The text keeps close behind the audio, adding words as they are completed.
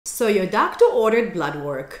So your doctor ordered blood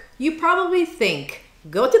work. You probably think,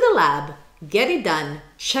 go to the lab, get it done,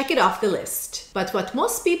 check it off the list. But what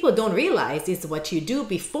most people don't realize is what you do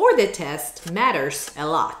before the test matters a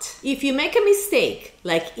lot. If you make a mistake,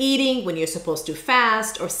 like eating when you're supposed to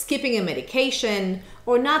fast, or skipping a medication,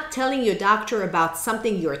 or not telling your doctor about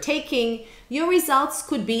something you're taking, your results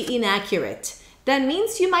could be inaccurate. That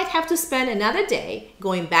means you might have to spend another day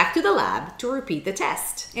going back to the lab to repeat the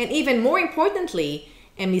test. And even more importantly,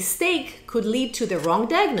 a mistake could lead to the wrong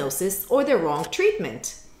diagnosis or the wrong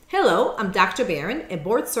treatment. Hello, I'm Dr. Barron, a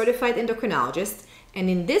board-certified endocrinologist, and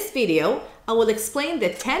in this video, I will explain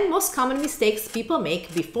the 10 most common mistakes people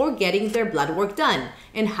make before getting their blood work done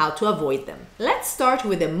and how to avoid them. Let's start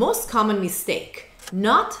with the most common mistake,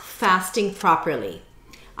 not fasting properly.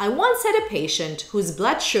 I once had a patient whose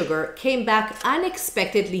blood sugar came back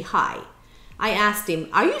unexpectedly high. I asked him,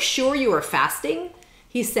 "Are you sure you were fasting?"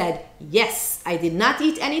 He said, "Yes, I did not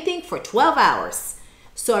eat anything for 12 hours.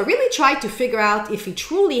 So I really tried to figure out if he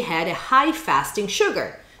truly had a high fasting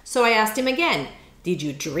sugar. So I asked him again, "Did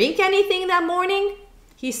you drink anything that morning?"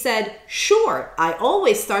 He said, "Sure, I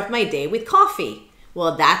always start my day with coffee."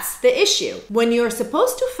 Well, that's the issue. When you're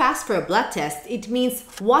supposed to fast for a blood test, it means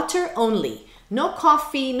water only. No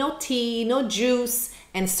coffee, no tea, no juice,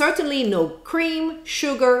 and certainly no cream,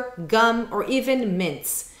 sugar, gum, or even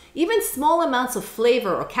mints. Even small amounts of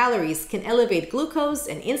flavor or calories can elevate glucose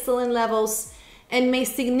and insulin levels and may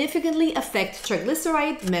significantly affect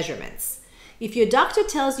triglyceride measurements. If your doctor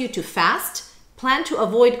tells you to fast, plan to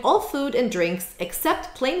avoid all food and drinks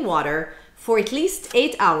except plain water for at least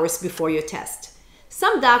 8 hours before your test.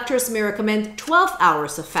 Some doctors may recommend 12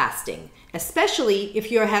 hours of fasting, especially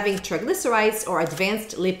if you're having triglycerides or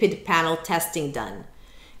advanced lipid panel testing done.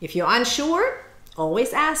 If you're unsure,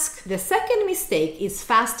 always ask. The second mistake is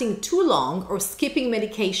fasting too long or skipping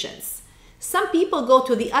medications. Some people go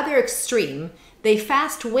to the other extreme. They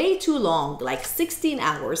fast way too long, like 16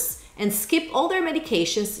 hours, and skip all their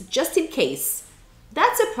medications just in case.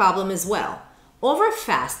 That's a problem as well.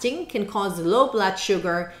 Over-fasting can cause low blood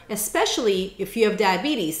sugar, especially if you have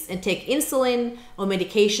diabetes and take insulin or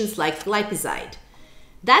medications like glipizide.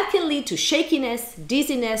 That can lead to shakiness,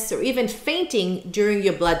 dizziness, or even fainting during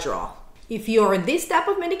your blood draw. If you're on this type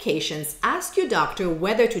of medications, ask your doctor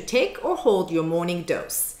whether to take or hold your morning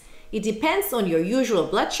dose. It depends on your usual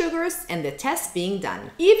blood sugars and the test being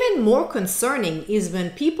done. Even more concerning is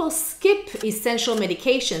when people skip essential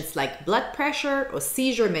medications like blood pressure or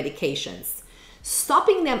seizure medications.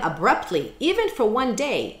 Stopping them abruptly, even for one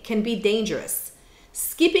day, can be dangerous.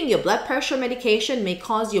 Skipping your blood pressure medication may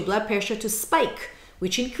cause your blood pressure to spike,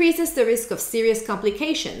 which increases the risk of serious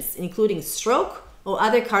complications, including stroke or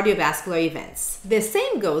other cardiovascular events. The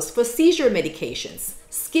same goes for seizure medications.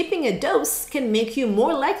 Skipping a dose can make you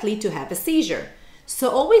more likely to have a seizure. So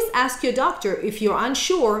always ask your doctor if you're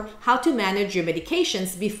unsure how to manage your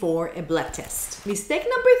medications before a blood test. Mistake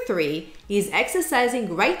number 3 is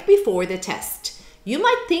exercising right before the test. You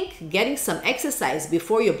might think getting some exercise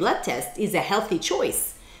before your blood test is a healthy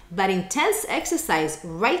choice, but intense exercise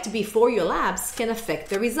right before your labs can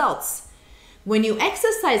affect the results. When you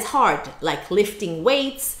exercise hard, like lifting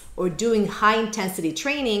weights or doing high-intensity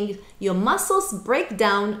training, your muscles break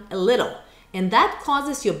down a little, and that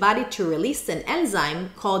causes your body to release an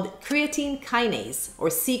enzyme called creatine kinase,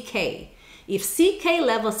 or CK. If CK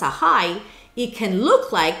levels are high, it can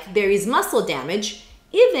look like there is muscle damage,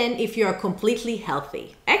 even if you are completely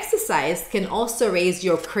healthy. Exercise can also raise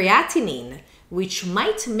your creatinine, which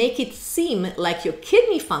might make it seem like your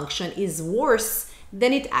kidney function is worse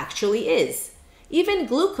than it actually is. Even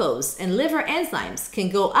glucose and liver enzymes can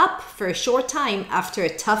go up for a short time after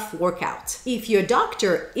a tough workout. If your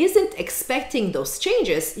doctor isn't expecting those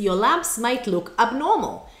changes, your labs might look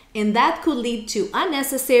abnormal, and that could lead to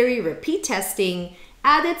unnecessary repeat testing,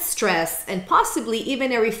 added stress, and possibly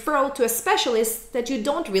even a referral to a specialist that you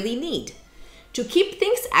don't really need. To keep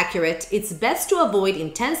things accurate, it's best to avoid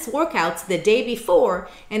intense workouts the day before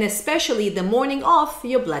and especially the morning of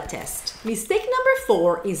your blood test. Mistake number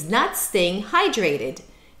 4 is not staying hydrated.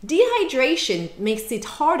 Dehydration makes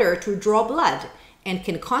it harder to draw blood and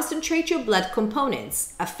can concentrate your blood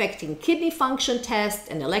components, affecting kidney function tests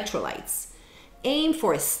and electrolytes. Aim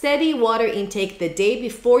for a steady water intake the day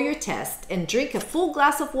before your test and drink a full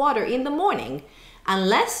glass of water in the morning,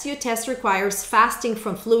 unless your test requires fasting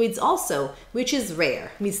from fluids also, which is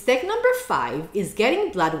rare. Mistake number 5 is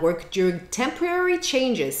getting blood work during temporary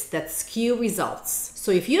changes that skew results.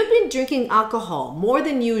 So if you've been drinking alcohol more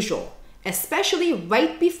than usual, especially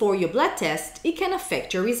right before your blood test, it can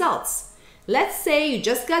affect your results. Let's say you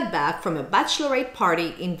just got back from a bachelorette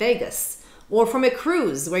party in Vegas, or from a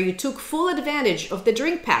cruise where you took full advantage of the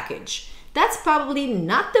drink package. That's probably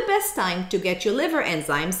not the best time to get your liver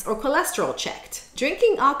enzymes or cholesterol checked.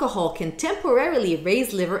 Drinking alcohol can temporarily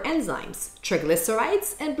raise liver enzymes,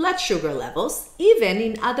 triglycerides, and blood sugar levels, even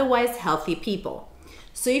in otherwise healthy people.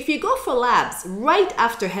 So if you go for labs right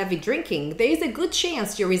after heavy drinking, there is a good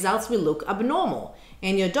chance your results will look abnormal,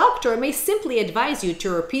 and your doctor may simply advise you to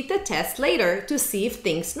repeat the test later to see if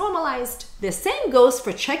things normalized. The same goes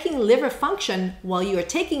for checking liver function while you are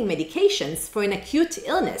taking medications for an acute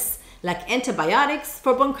illness, like antibiotics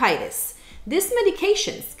for bronchitis. These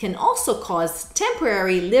medications can also cause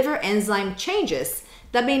temporary liver enzyme changes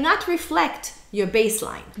that may not reflect your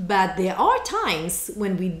baseline. But there are times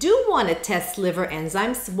when we do want to test liver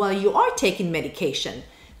enzymes while you are taking medication,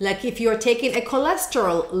 like if you're taking a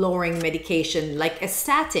cholesterol-lowering medication like a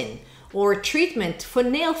statin or treatment for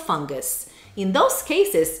nail fungus. In those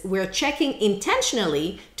cases, we're checking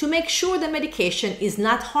intentionally to make sure the medication is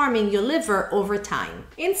not harming your liver over time.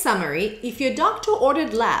 In summary, if your doctor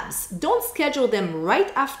ordered labs, don't schedule them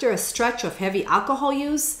right after a stretch of heavy alcohol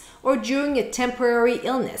use or during a temporary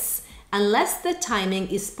illness, unless the timing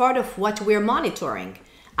is part of what we're monitoring.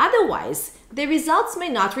 Otherwise, the results may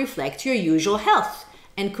not reflect your usual health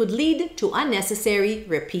and could lead to unnecessary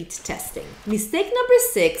repeat testing. Mistake number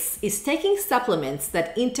 6 is taking supplements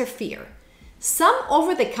that interfere. Some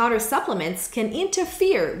over-the-counter supplements can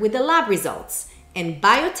interfere with the lab results, and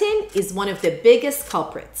biotin is one of the biggest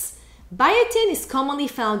culprits. Biotin is commonly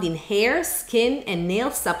found in hair, skin, and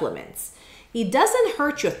nail supplements. It doesn't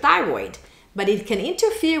hurt your thyroid, but it can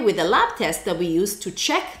interfere with the lab test that we use to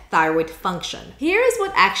check thyroid function. Here is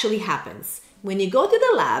what actually happens. When you go to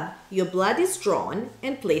the lab, your blood is drawn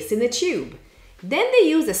and placed in a tube. Then they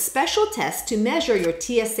use a special test to measure your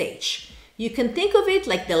TSH. You can think of it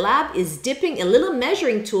like the lab is dipping a little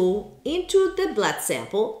measuring tool into the blood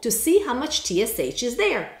sample to see how much TSH is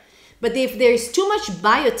there. But if there is too much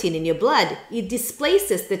biotin in your blood, it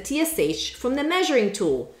displaces the TSH from the measuring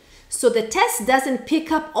tool. So the test doesn't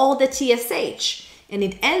pick up all the TSH, and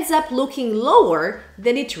it ends up looking lower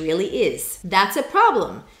than it really is. That's a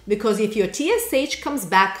problem, because if your TSH comes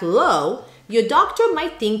back low, your doctor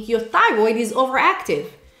might think your thyroid is overactive.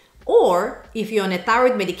 Or if you're on a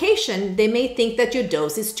thyroid medication, they may think that your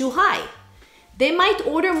dose is too high. They might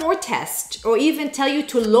order more tests or even tell you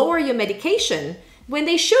to lower your medication when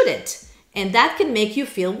they shouldn't, and that can make you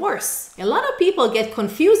feel worse. A lot of people get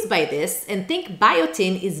confused by this and think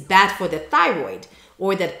biotin is bad for the thyroid,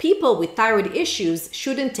 or that people with thyroid issues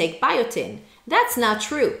shouldn't take biotin. That's not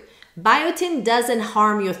true. Biotin doesn't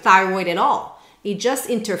harm your thyroid at all. It just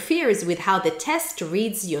interferes with how the test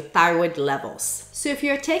reads your thyroid levels. So if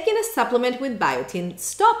you're taking a supplement with biotin,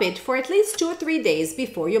 stop it for at least 2 or 3 days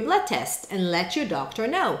before your blood test and let your doctor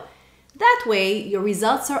know. That way, your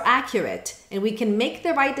results are accurate and we can make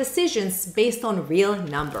the right decisions based on real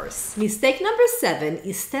numbers. Mistake number 7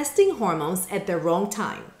 is testing hormones at the wrong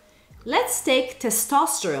time. Let's take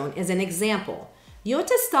testosterone as an example. Your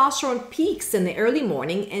testosterone peaks in the early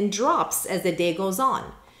morning and drops as the day goes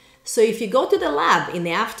on. So if you go to the lab in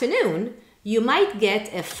the afternoon, you might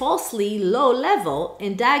get a falsely low level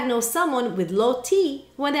and diagnose someone with low T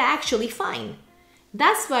when they're actually fine.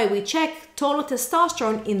 That's why we check total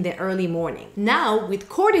testosterone in the early morning. Now, with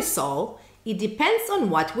cortisol, it depends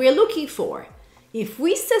on what we're looking for. If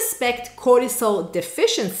we suspect cortisol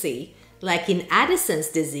deficiency, like in Addison's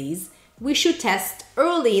disease, we should test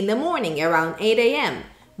early in the morning around 8 a.m.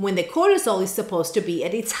 when the cortisol is supposed to be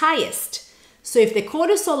at its highest. So if the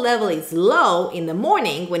cortisol level is low in the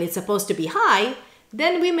morning when it's supposed to be high,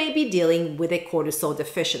 then we may be dealing with a cortisol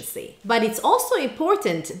deficiency. But it's also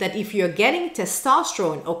important that if you're getting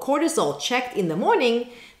testosterone or cortisol checked in the morning,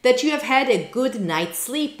 that you have had a good night's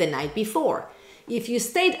sleep the night before. If you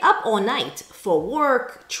stayed up all night for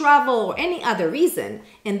work, travel, or any other reason,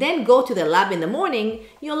 and then go to the lab in the morning,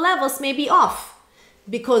 your levels may be off,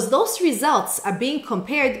 because those results are being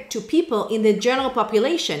compared to people in the general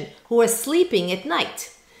population who are sleeping at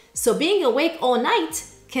night. So being awake all night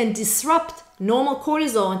can disrupt normal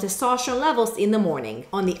cortisol and testosterone levels in the morning.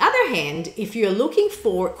 On the other hand, if you're looking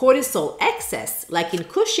for cortisol excess, like in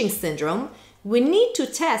Cushing's syndrome, we need to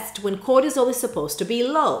test when cortisol is supposed to be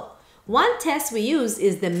low. One test we use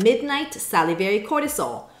is the midnight salivary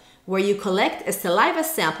cortisol, where you collect a saliva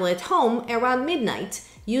sample at home around midnight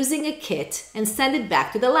using a kit and send it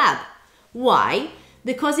back to the lab. Why?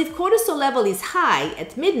 Because if cortisol level is high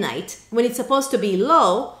at midnight, when it's supposed to be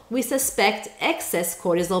low, we suspect excess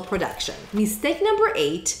cortisol production. Mistake number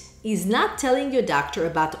 8 is not telling your doctor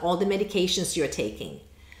about all the medications you're taking.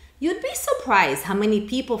 You'd be surprised how many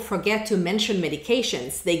people forget to mention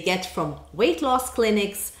medications they get from weight loss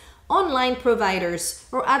clinics, online providers,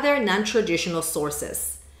 or other non-traditional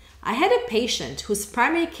sources. I had a patient whose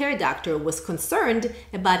primary care doctor was concerned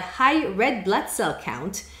about high red blood cell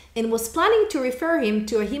count and was planning to refer him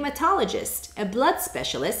to a hematologist, a blood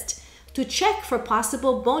specialist, to check for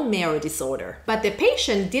possible bone marrow disorder. But the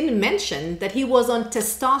patient didn't mention that he was on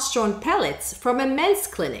testosterone pellets from a men's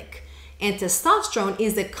clinic, and testosterone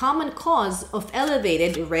is a common cause of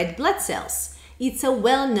elevated red blood cells. It's a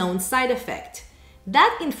well-known side effect.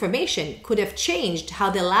 That information could have changed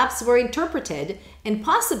how the labs were interpreted and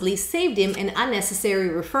possibly saved him an unnecessary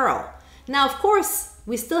referral. Now, of course,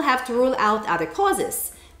 we still have to rule out other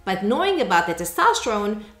causes, but knowing about the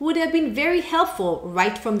testosterone would have been very helpful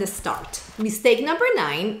right from the start. Mistake number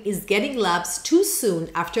 9 is getting labs too soon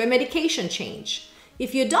after a medication change.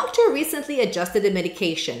 If your doctor recently adjusted a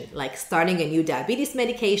medication, like starting a new diabetes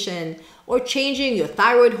medication or changing your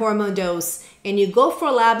thyroid hormone dose, and you go for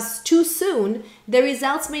labs too soon, the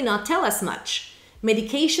results may not tell us much.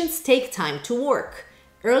 Medications take time to work.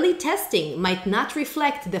 Early testing might not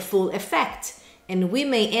reflect the full effect, and we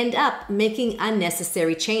may end up making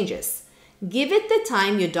unnecessary changes. Give it the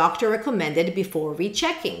time your doctor recommended before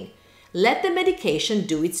rechecking. Let the medication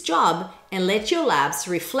do its job and let your labs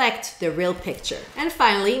reflect the real picture. And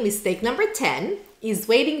finally, mistake number 10 is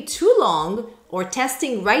waiting too long or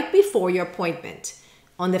testing right before your appointment.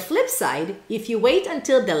 On the flip side, if you wait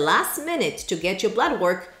until the last minute to get your blood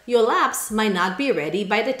work, your labs might not be ready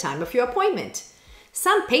by the time of your appointment.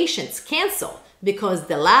 Some patients cancel because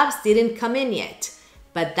the labs didn't come in yet,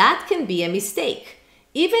 but that can be a mistake.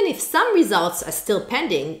 Even if some results are still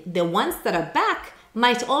pending, the ones that are back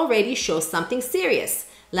might already show something serious,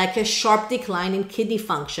 like a sharp decline in kidney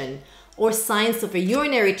function or signs of a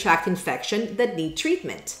urinary tract infection that need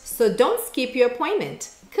treatment. So don't skip your appointment.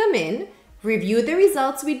 Come in, review the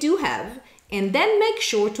results we do have, and then make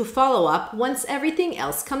sure to follow up once everything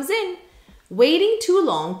else comes in. Waiting too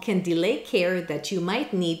long can delay care that you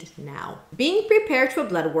might need now. Being prepared for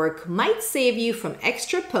blood work might save you from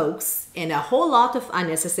extra pokes and a whole lot of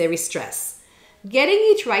unnecessary stress. Getting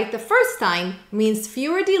it right the first time means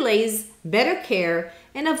fewer delays, better care,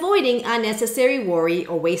 and avoiding unnecessary worry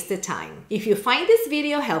or wasted time. If you find this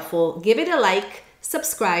video helpful, give it a like,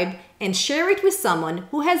 subscribe, and share it with someone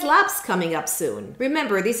who has labs coming up soon.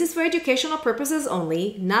 Remember, this is for educational purposes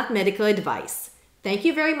only, not medical advice. Thank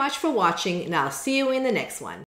you very much for watching, and I'll see you in the next one.